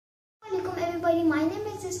everybody, my name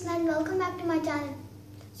is Isna and welcome back to my channel.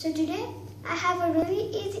 So today I have a really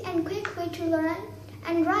easy and quick way to learn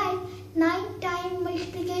and write 9-time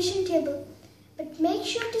multiplication table. But make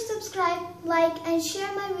sure to subscribe, like and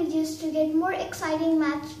share my videos to get more exciting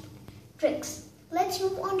math tricks. Let's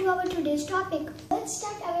move on to our today's topic. Let's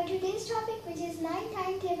start our today's topic, which is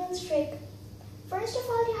 9-time tables trick. First of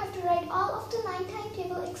all, you have to write all of the 9-time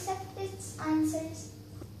table except its answers.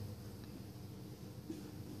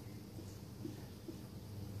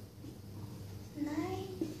 9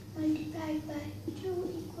 multiplied by 2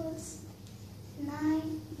 equals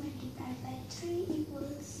 9 multiplied by 3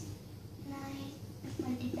 equals 9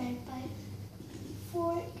 multiplied by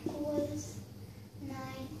 4 equals 9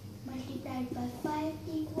 multiplied by 5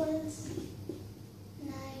 equals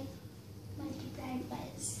 9 multiplied by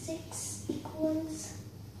 6 equals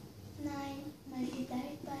 9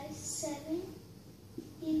 multiplied by 7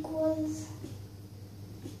 equals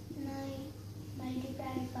 9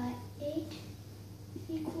 multiplied by 8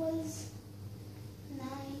 equals 9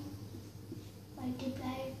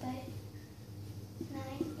 multiplied by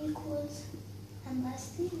 9 equals, and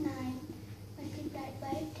lastly 9 multiplied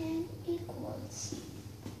by 10 equals.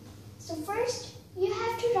 So first you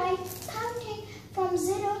have to write counting from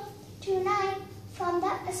 0 to 9 from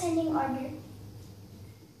the ascending order.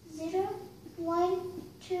 0, 1,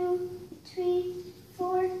 2, 3,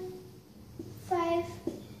 4, 5,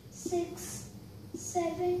 6,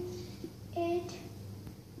 7, 8,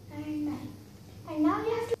 and 9. And now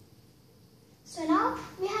you have to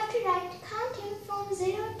we have to write counting from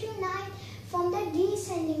 0 to 9 from the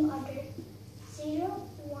descending order. 0,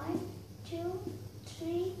 1, 2,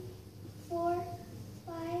 3, 4,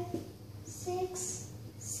 5, 6,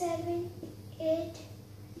 7, 8,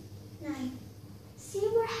 9. See,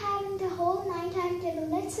 we're having the whole 9-time table.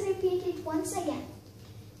 Let's repeat it once again.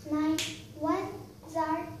 9 1s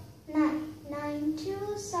are 9. 9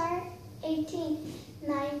 2s are 18.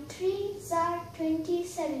 9 3s are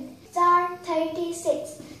 27. Are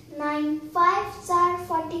 36. 9 5s are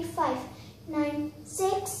 45. 9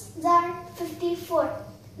 6s are 54.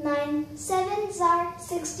 9 7s are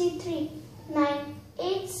 63. 9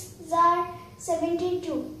 8s are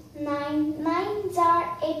 72. 9 9s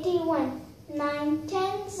are 81. 9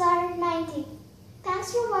 10s are 90.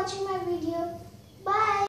 Thanks for watching my video. Bye.